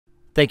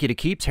Thank you to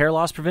Keeps Hair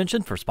Loss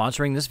Prevention for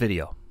sponsoring this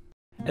video.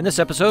 In this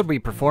episode, we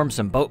perform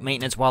some boat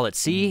maintenance while at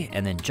sea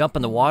and then jump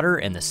in the water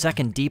in the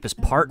second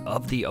deepest part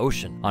of the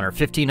ocean on our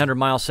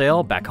 1,500-mile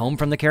sail back home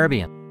from the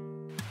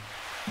Caribbean.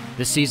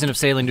 This season of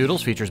Sailing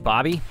Doodles features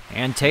Bobby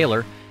and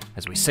Taylor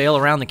as we sail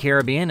around the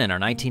Caribbean in our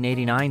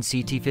 1989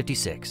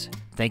 CT56.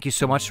 Thank you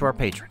so much to our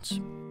patrons.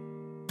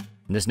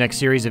 In this next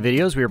series of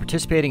videos, we are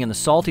participating in the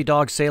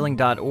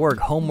SaltyDogSailing.org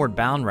Homeward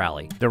Bound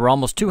Rally. There were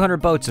almost 200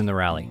 boats in the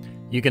rally.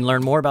 You can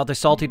learn more about the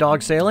Salty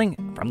Dog Sailing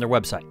from their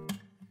website.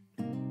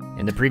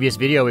 In the previous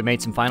video, we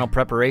made some final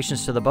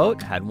preparations to the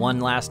boat, had one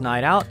last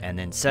night out, and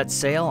then set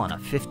sail on a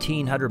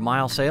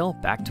 1,500-mile sail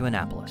back to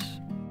Annapolis.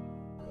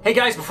 Hey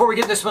guys, before we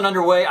get this one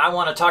underway, I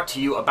want to talk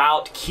to you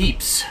about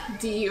Keeps.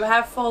 Do you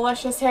have full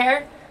luscious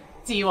hair?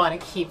 Do you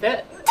want to keep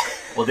it?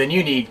 Well, then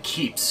you need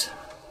Keeps.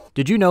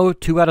 Did you know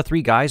 2 out of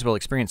 3 guys will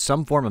experience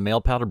some form of male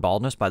pattern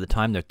baldness by the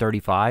time they're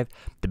 35?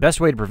 The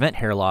best way to prevent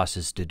hair loss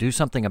is to do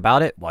something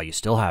about it while you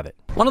still have it.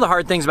 One of the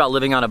hard things about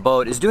living on a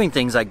boat is doing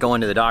things like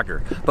going to the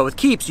doctor. But with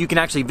Keeps, you can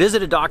actually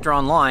visit a doctor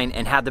online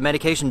and have the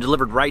medication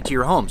delivered right to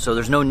your home, so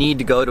there's no need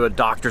to go to a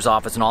doctor's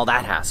office and all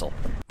that hassle.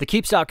 The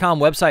Keeps.com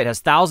website has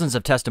thousands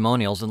of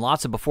testimonials and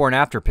lots of before and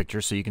after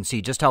pictures so you can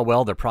see just how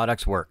well their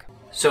products work.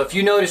 So if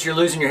you notice you're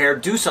losing your hair,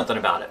 do something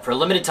about it. For a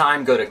limited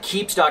time, go to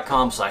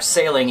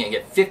Keeps.com/sailing and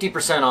get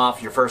 50%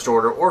 off your first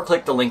order, or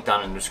click the link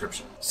down in the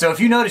description. So if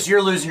you notice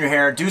you're losing your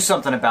hair, do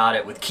something about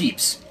it with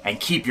Keeps and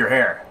keep your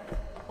hair.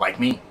 Like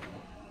me.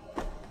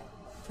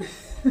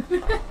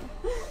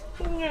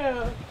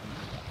 Yeah.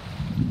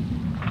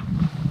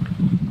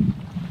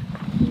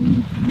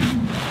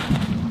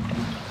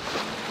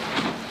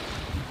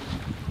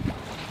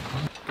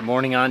 Good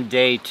morning on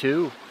day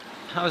 2.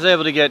 I was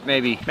able to get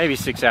maybe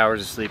 6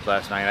 hours of sleep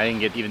last night. I didn't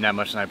get even that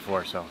much the night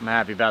before, so I'm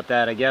happy about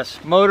that, I guess.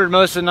 Motored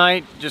most of the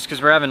night just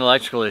because we're having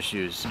electrical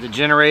issues. The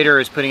generator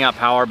is putting out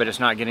power, but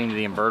it's not getting to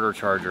the inverter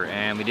charger,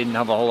 and we didn't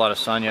have a whole lot of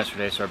sun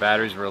yesterday, so our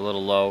batteries were a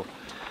little low.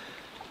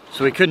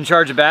 So we couldn't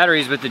charge the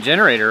batteries with the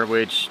generator,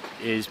 which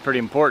is pretty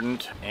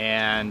important,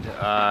 and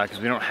because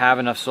we don't have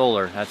enough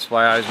solar. That's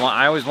why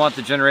I always want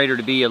the generator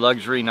to be a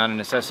luxury, not a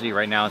necessity.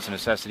 Right now it's a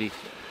necessity.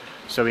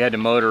 So we had to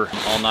motor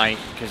all night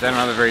because I don't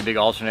have a very big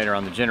alternator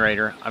on the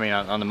generator,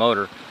 on the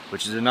motor,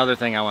 which is another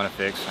thing I want to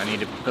fix. I need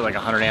to put like a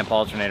 100 amp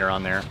alternator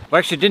on there. We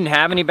actually didn't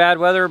have any bad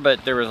weather,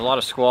 but there was a lot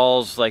of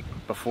squalls like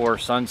before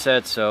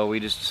sunset, so we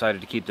just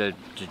decided to keep the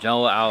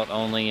Genoa out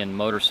only and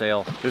motor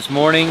sail. This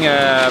morning,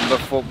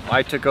 before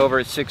I took over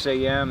at 6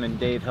 a.m. and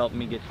Dave helped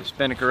me get the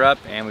spinnaker up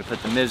and we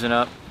put the mizzen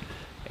up.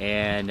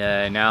 And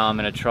now I'm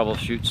going to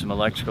troubleshoot some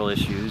electrical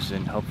issues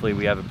and hopefully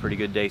we have a pretty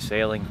good day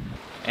sailing.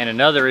 And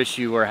another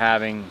issue we're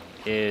having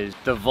is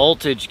the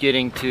voltage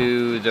getting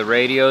to the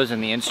radios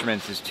and the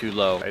instruments is too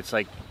low. It's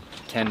like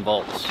 10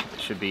 volts.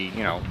 It should be,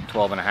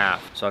 12 and a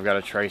half. So I've got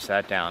to trace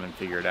that down and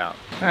figure it out.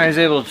 I was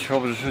able to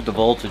troubleshoot the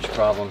voltage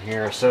problem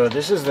here. So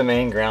this is the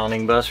main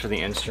grounding bus for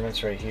the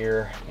instruments right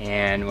here.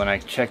 And when I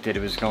checked it,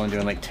 it was going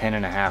doing like 10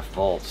 and a half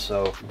volts.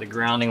 So the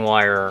grounding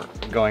wire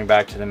going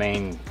back to the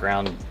main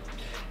ground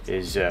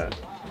is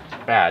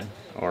bad,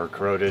 or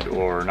corroded,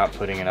 or not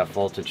putting enough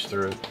voltage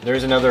through.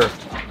 There's another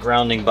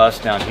grounding bus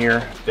down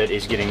here that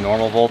is getting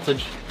normal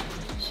voltage.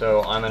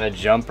 So I'm gonna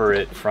jumper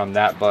it from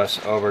that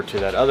bus over to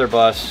that other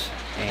bus,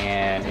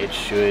 and it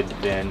should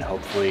then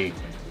hopefully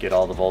get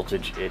all the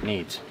voltage it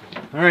needs.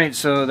 All right,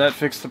 so that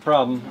fixed the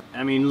problem.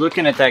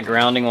 Looking at that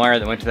grounding wire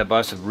that went to that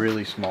bus is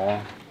really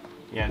small.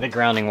 Yeah, the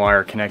grounding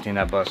wire connecting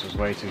that bus was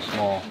way too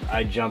small.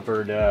 I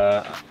jumpered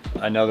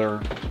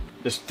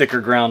this thicker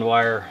ground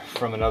wire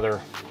from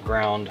another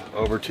ground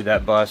over to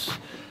that bus,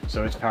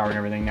 so it's powering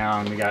everything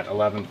now, and we got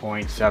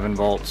 11.7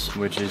 volts,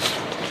 which is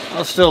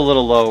still a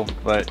little low,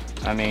 but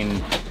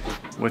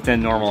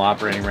within normal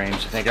operating range.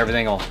 I think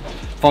everything will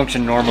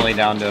function normally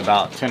down to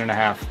about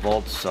 10.5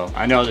 volts. So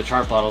I know the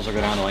chart bottles will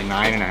go down to like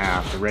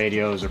 9.5. The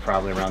radios are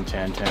probably around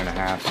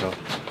 10.5. So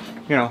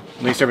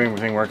at least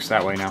everything works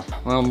that way now.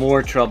 Well,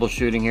 more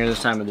troubleshooting here, this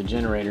time with the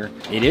generator.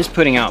 It is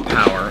putting out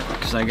power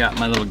because I got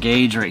my little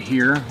gauge right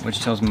here,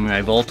 which tells me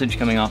my voltage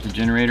coming off the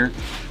generator.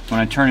 When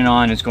I turn it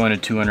on, it's going to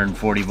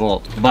 240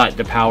 volts, but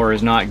the power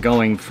is not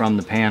going from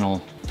the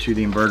panel to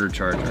the inverter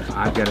charger.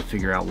 I've got to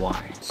figure out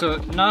why. So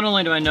not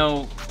only do I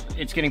know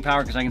it's getting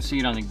power because I can see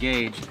it on the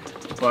gauge,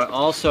 but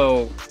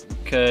also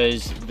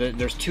because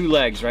there's 2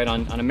 legs, right?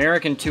 On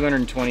American,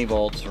 220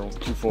 volts or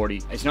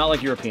 240. It's not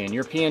like European.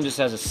 European just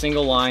has a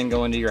single line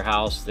going to your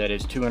house that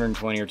is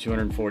 220 or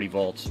 240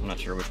 volts. I'm not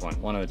sure which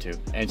one of the 2.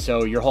 And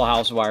so your whole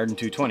house is wired in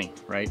 220,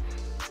 right?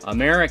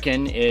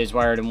 American is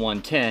wired in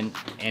 110,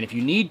 and if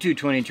you need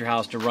 220 at your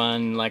house to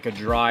run like a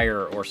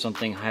dryer or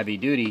something heavy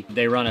duty,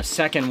 they run a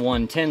second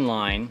 110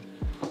 line,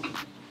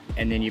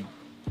 and then you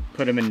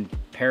put them in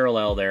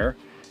parallel there,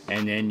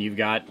 and then you've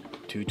got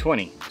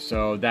 220.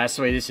 So that's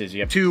the way this is. You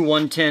have 2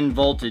 110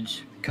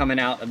 voltage coming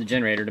out of the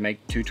generator to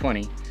make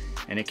 220,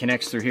 and it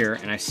connects through here,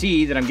 and I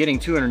see that I'm getting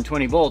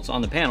 220 volts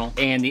on the panel,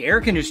 and the air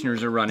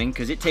conditioners are running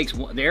because it takes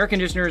the air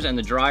conditioners and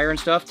the dryer and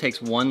stuff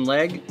takes one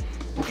leg,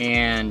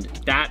 and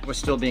that was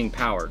still being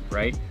powered,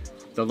 right?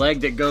 the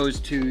leg that goes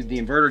to the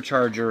inverter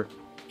charger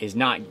is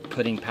not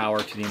putting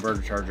power to the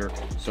inverter charger.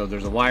 So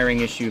there's a wiring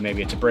issue,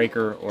 maybe it's a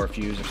breaker or a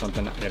fuse or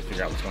something. I gotta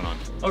figure out what's going on.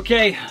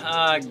 Okay,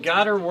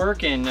 got her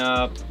working.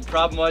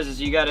 Problem was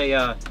is you got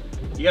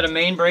a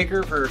main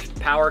breaker for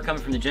power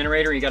coming from the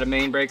generator. You got a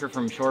main breaker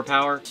from shore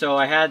power. So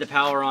I had the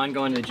power on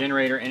going to the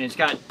generator, and it's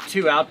got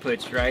two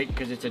outputs, right?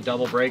 Because it's a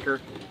double breaker.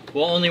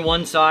 Well, only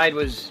one side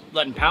was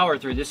letting power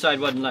through. This side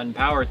wasn't letting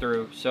power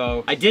through.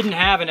 So I didn't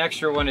have an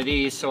extra one of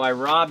these, so I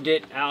robbed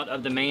it out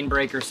of the main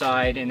breaker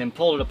side and then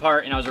pulled it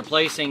apart, and I was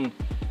replacing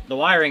the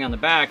wiring on the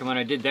back. And when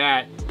I did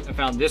that, I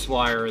found this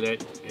wire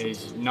that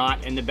is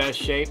not in the best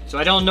shape. So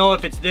I don't know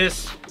if it's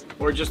this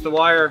or just the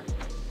wire,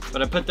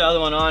 but I put the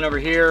other one on over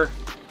here,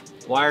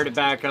 wired it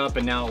back up,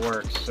 and now it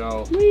works.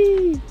 So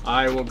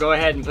I will go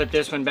ahead and put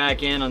this one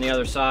back in on the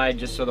other side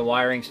just so the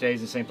wiring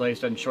stays in the same place,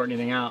 doesn't short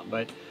anything out.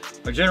 But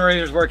our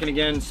generator's working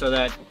again, so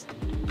that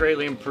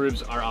greatly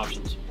improves our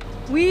options.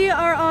 We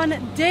are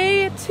on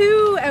day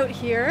 2 out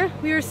here.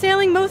 We were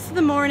sailing most of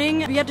the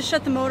morning. We had to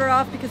shut the motor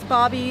off because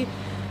Bobby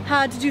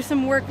had to do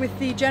some work with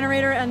the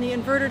generator and the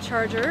inverter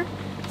charger.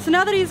 So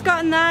now that he's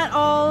gotten that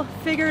all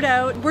figured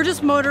out, we're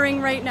just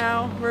motoring right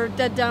now. We're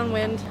dead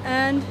downwind.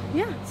 And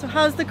yeah, so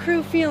how's the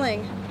crew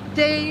feeling?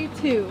 Day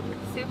 2.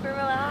 Super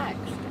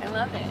relaxed. I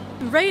love it.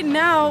 Right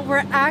now,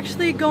 we're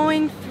actually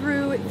going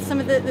through some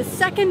of the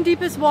second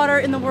deepest water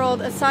in the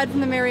world aside from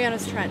the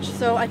Marianas Trench.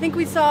 So I think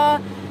we saw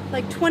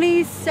like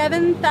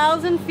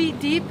 27,000 feet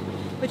deep,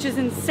 which is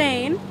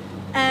insane.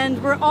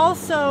 And we're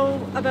also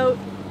about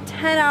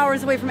 10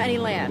 hours away from any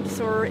land.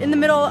 So we're in the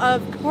middle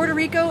of Puerto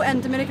Rico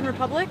and Dominican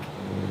Republic.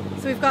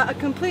 So we've got a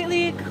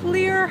completely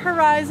clear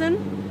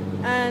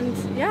horizon, and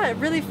yeah, it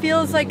really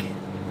feels like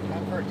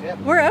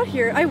we're out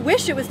here. I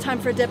wish it was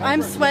time for a dip.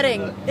 I'm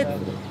sweating.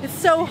 It's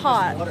so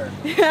hot.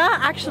 Yeah,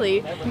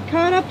 actually. We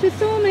caught up to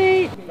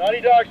Soulmate.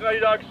 Naughty Dogs,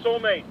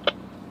 Soulmate.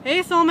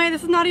 Hey Soulmate,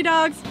 this is Naughty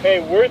Dogs.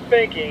 Hey, we're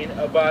thinking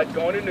about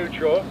going to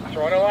neutral,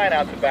 throwing a line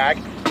out the back,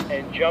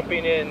 and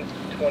jumping in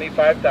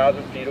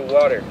 25,000 feet of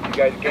water. You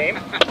guys game?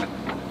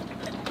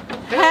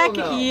 Heck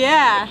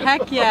yeah,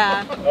 heck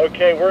yeah.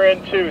 Okay, we're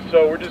in too,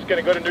 so we're just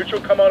gonna go to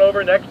neutral, come on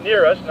over next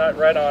near us, not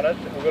right on us,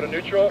 and we'll go to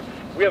neutral.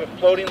 We have a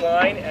floating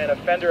line and a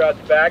fender out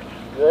the back.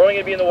 We're only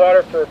gonna be in the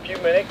water for a few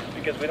minutes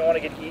because we don't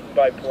want to get eaten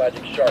by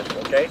pelagic sharks,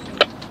 okay?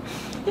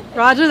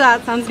 Roger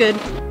that, sounds good.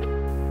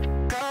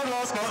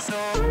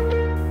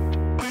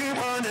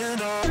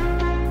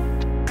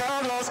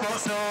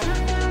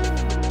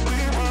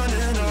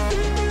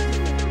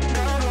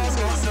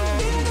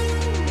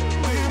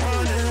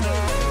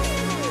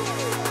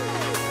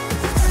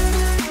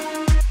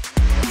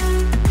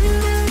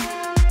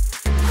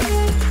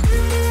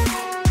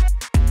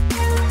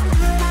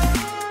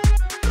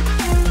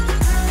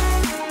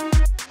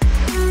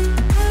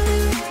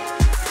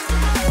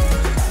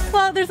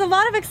 There's a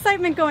lot of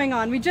excitement going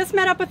on. We just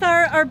met up with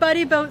our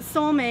buddy boat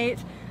Soulmate,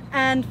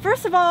 and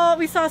first of all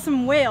we saw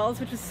some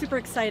whales, which was super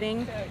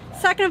exciting.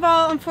 Second of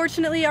all,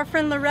 unfortunately our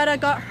friend Loretta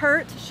got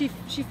hurt. She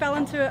fell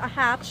into a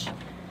hatch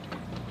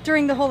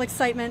during the whole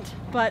excitement,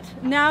 but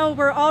now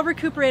we're all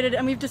recuperated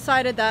and we've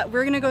decided that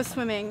we're gonna go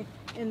swimming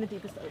in the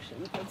deepest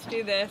ocean. Let's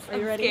do this. Are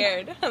you ready?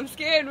 Scared. I'm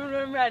scared when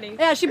I'm ready.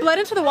 Yeah, she bled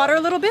into the water a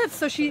little bit,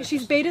 so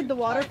she's baited the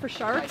water for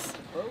sharks.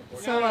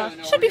 So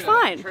should be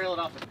fine.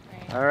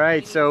 All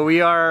right, so we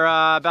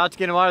are about to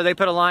get in the water. They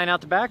put a line out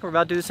the back. We're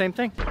about to do the same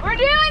thing. We're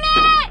doing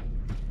it!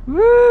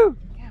 Woo!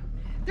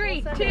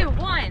 3, 2,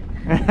 1.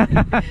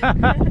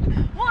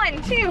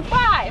 1, 2,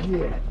 5.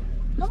 Yeah.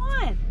 Come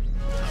on.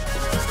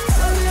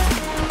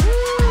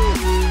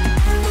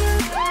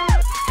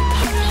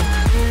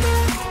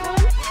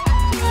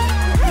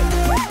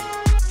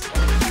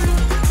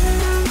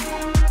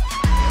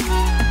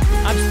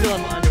 I'm still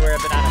in my underwear,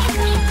 but I don't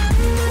care.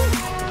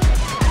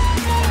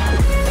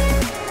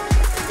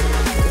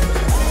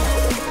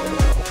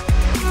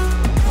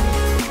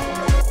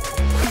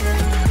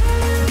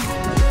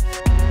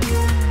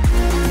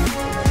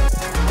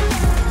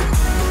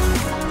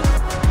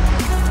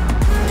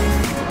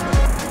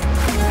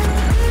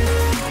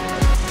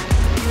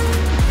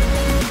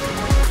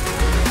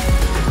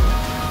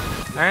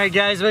 All right,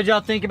 guys, what did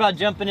y'all think about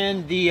jumping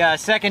in the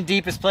second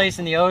deepest place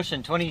in the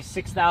ocean,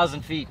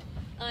 26,000 feet?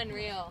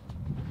 Unreal.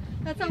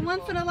 That's a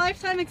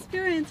once-in-a-lifetime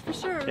experience for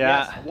sure.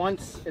 Yeah. Yes,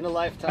 once in a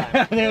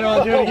lifetime. They don't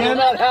want to do it again? Will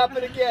not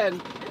happen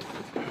again.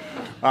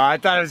 I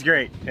thought it was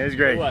great. It was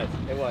great.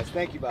 It was.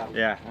 Thank you, Bobby.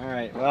 Yeah, all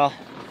right. Well,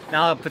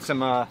 now I'll put some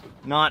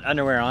not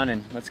underwear on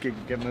and let's get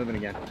moving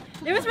again.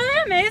 It was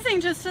really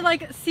amazing just to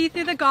like see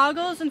through the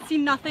goggles and see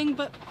nothing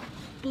but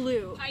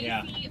blue.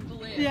 Icy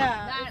blue. Yeah.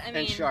 That, I mean,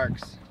 And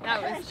sharks.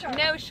 That was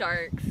no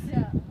sharks.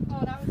 Yeah.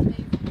 Oh, that was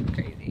amazing.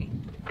 Crazy.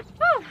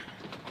 Woo.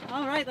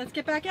 All right, let's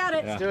get back at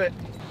it. Yeah. Let's do it.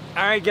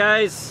 All right,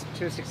 guys,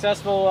 to a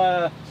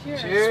successful Cheers.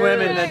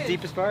 swim in the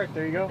deepest part.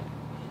 There you go.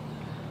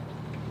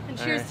 And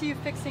cheers right. to you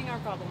fixing our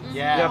problems.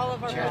 Yeah. All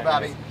of our Cheers,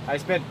 problems. Bobby. I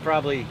spent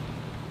probably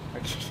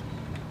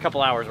a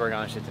couple hours working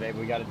on shit today, but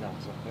we got it done,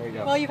 so there you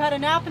go. Well, you've had a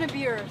nap and a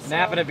beer. So.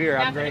 Nap and a beer. I'm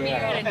Nap and great a with beer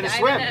that. and And a dive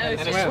swim. in the And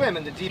a ocean. swim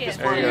in the deepest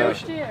Cheers. part of There the you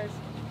ocean. Cheers.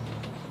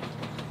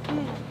 All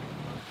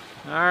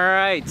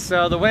right,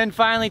 so the wind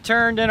finally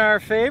turned in our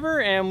favor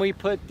and we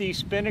put the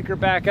spinnaker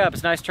back up.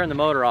 It's nice to turn the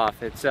motor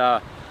off. It's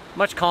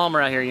much calmer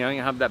out here, you know,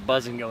 you have that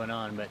buzzing going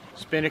on, but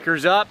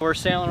spinnaker's up. We're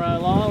sailing right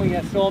along. We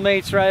got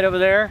soulmates right over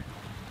there.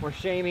 We're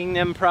shaming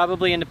them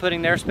probably into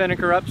putting their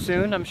spinnaker up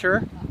soon, I'm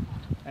sure.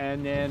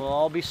 And then we'll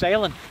all be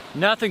sailing.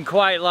 Nothing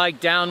quite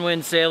like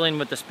downwind sailing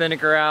with the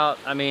spinnaker out.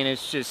 I mean,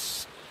 it's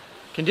just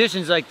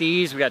conditions like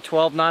these. We got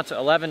 12 knots,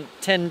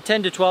 10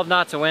 to 12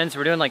 knots of wind, so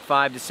we're doing like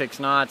 5 to 6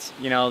 knots.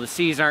 You know, the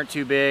seas aren't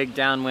too big,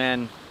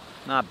 downwind,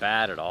 not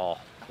bad at all.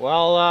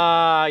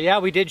 Well, yeah,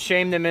 we did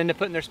shame them into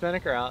putting their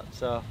spinnaker out,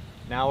 so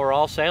now we're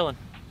all sailing.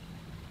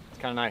 It's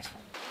kind of nice.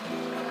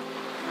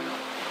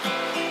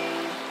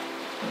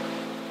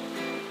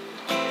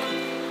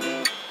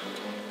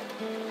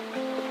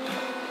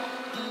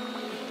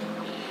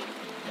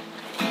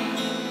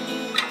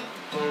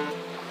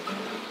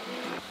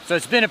 So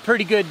it's been a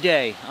pretty good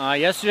day.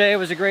 Yesterday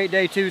was a great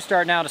day too,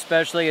 starting out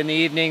especially in the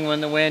evening when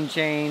the wind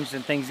changed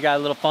and things got a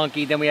little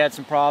funky. Then we had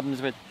some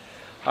problems with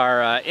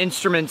our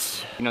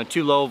instruments, you know,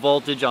 too low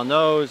voltage on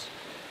those,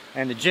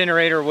 and the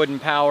generator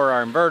wouldn't power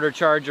our inverter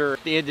charger.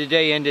 The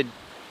day ended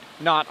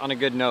not on a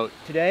good note.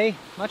 Today,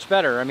 much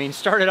better. I mean,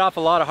 started off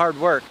a lot of hard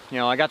work. You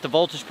know, I got the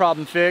voltage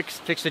problem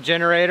fixed the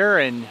generator,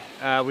 and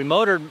we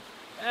motored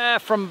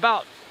from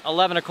about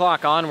 11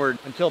 o'clock onward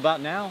until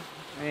about now.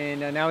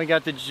 And now we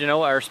got the, you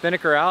know, our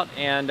spinnaker out,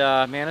 and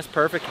man, it's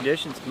perfect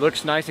conditions. It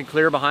looks nice and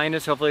clear behind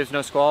us. Hopefully there's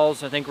no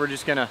squalls. I think we're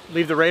just gonna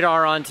leave the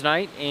radar on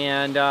tonight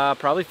and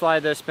probably fly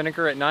the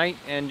spinnaker at night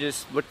and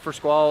just look for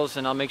squalls,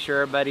 and I'll make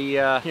sure everybody,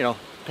 you know,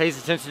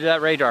 pays attention to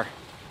that radar.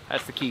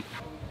 That's the key.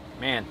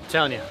 Man, I'm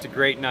telling you, it's a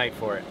great night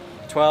for it.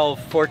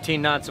 12,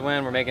 14 knots of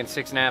wind. We're making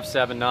 6.5,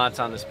 7 knots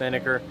on the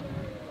spinnaker.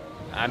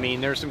 I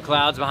mean, there's some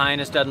clouds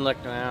behind us, doesn't look,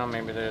 well,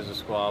 maybe there's a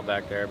squall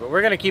back there, but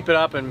we're gonna keep it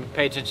up and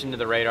pay attention to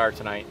the radar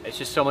tonight. It's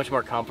just so much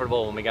more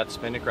comfortable when we got the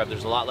spinnaker up.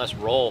 There's a lot less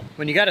roll.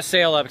 When you got a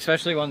sail up,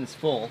 especially one that's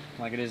full,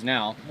 like it is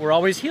now, we're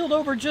always heeled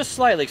over just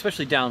slightly,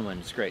 especially downwind,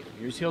 it's great.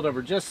 You're just heeled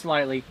over just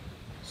slightly,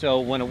 so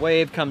when a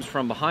wave comes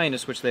from behind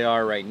us, which they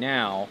are right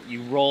now,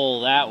 you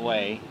roll that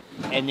way,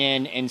 and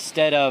then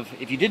instead of,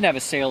 if you didn't have a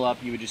sail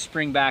up, you would just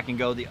spring back and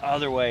go the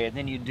other way, and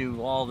then you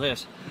do all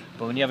this.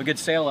 But when you have a good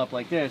sail up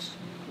like this,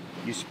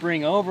 you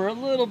spring over a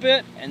little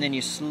bit, and then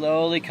you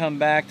slowly come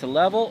back to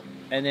level,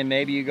 and then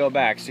maybe you go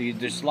back. So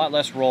there's a lot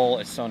less roll.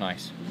 It's so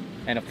nice.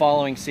 And a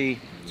following sea,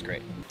 it's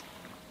great.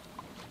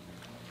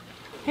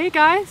 Hey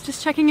guys,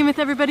 just checking in with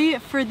everybody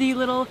for the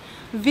little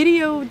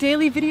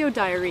daily video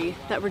diary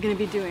that we're going to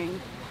be doing.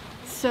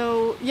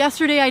 So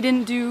yesterday I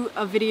didn't do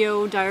a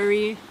video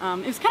diary.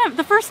 It was kind of,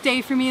 the first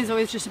day for me is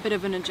always just a bit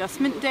of an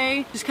adjustment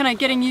day. Just kind of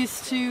getting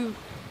used to,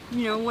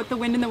 you know, what the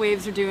wind and the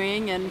waves are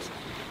doing, and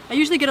I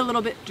usually get a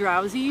little bit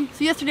drowsy.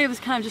 So yesterday was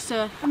kind of just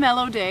a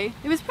mellow day.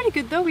 It was pretty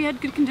good though. We had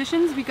good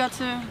conditions. We got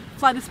to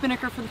fly the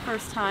spinnaker for the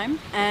first time.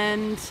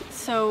 And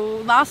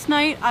so last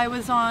night I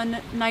was on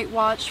night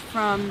watch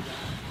from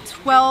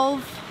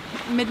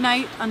 12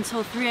 midnight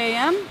until 3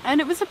 a.m.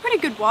 and it was a pretty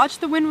good watch.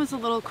 The wind was a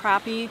little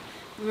crappy.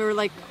 We were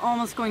like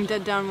almost going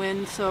dead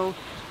downwind, so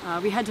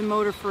we had to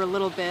motor for a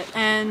little bit.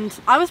 And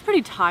I was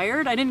pretty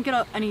tired. I didn't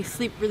get any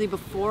sleep really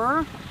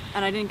before,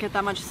 and I didn't get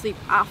that much sleep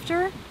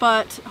after,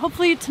 but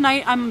hopefully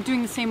tonight, I'm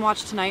doing the same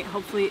watch tonight,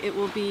 hopefully it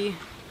will be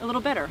a little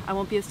better. I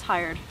won't be as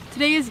tired.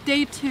 Today is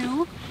day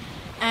 2,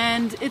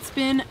 and it's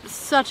been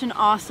such an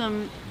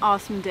awesome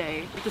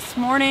day. This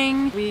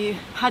morning we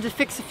had to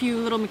fix a few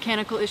little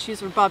mechanical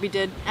issues, or Bobby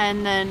did,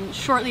 and then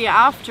shortly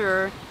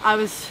after I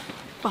was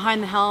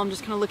behind the helm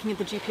just kind of looking at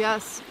the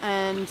GPS,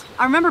 and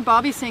I remember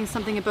Bobby saying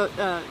something about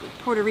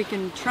Puerto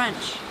Rican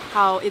Trench,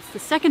 how it's the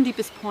second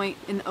deepest point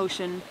in the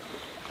ocean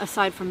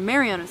aside from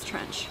Mariana's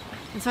Trench.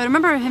 And so I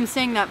remember him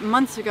saying that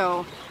months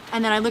ago,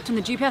 and then I looked on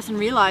the GPS and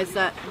realized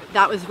that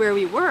that was where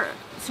we were.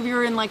 So we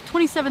were in like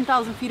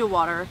 27,000 feet of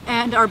water,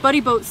 and our buddy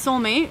boat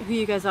Soulmate, who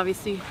you guys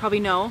obviously probably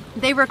know,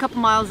 they were a couple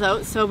miles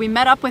out, so we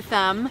met up with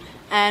them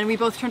and we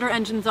both turned our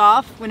engines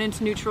off, went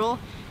into neutral,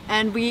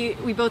 and we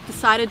both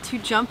decided to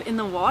jump in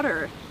the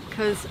water,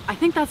 because I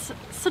think that's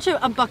such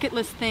a bucket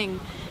list thing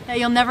that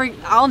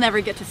I'll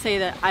never get to say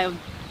that I've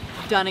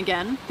done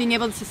again. Being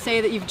able to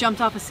say that you've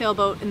jumped off a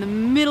sailboat in the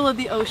middle of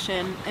the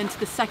ocean into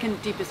the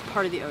second deepest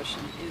part of the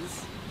ocean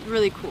is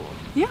really cool.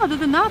 Yeah, other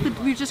than that,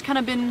 we've just kind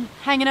of been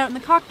hanging out in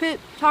the cockpit,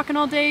 talking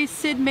all day.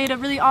 Sid made a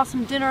really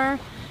awesome dinner,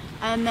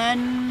 and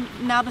then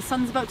now the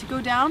sun's about to go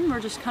down.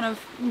 We're just kind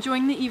of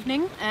enjoying the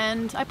evening,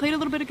 and I played a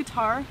little bit of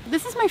guitar.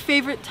 This is my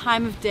favorite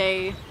time of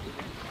day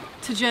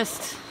to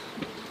just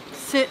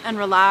sit and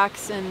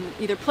relax and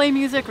either play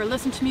music or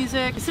listen to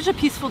music. It's such a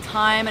peaceful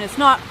time, and it's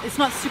not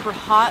super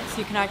hot, so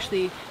you can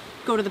actually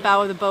go to the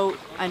bow of the boat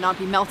and not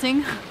be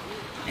melting.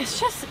 It's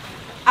just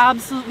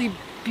absolutely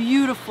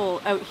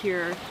beautiful out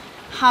here,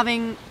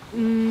 having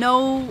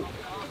no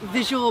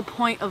visual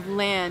point of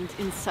land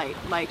in sight.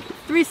 Like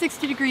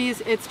 360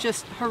 degrees, it's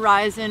just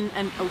horizon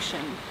and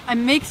ocean. It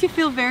makes you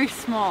feel very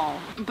small,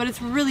 but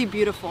it's really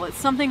beautiful. It's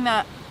something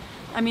that,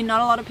 I mean,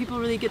 not a lot of people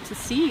really get to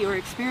see or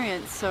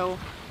experience, so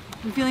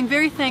I'm feeling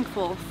very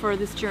thankful for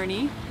this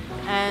journey,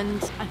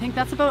 And I think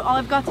that's about all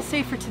I've got to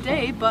say for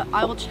today, but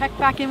I will check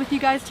back in with you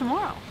guys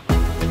tomorrow.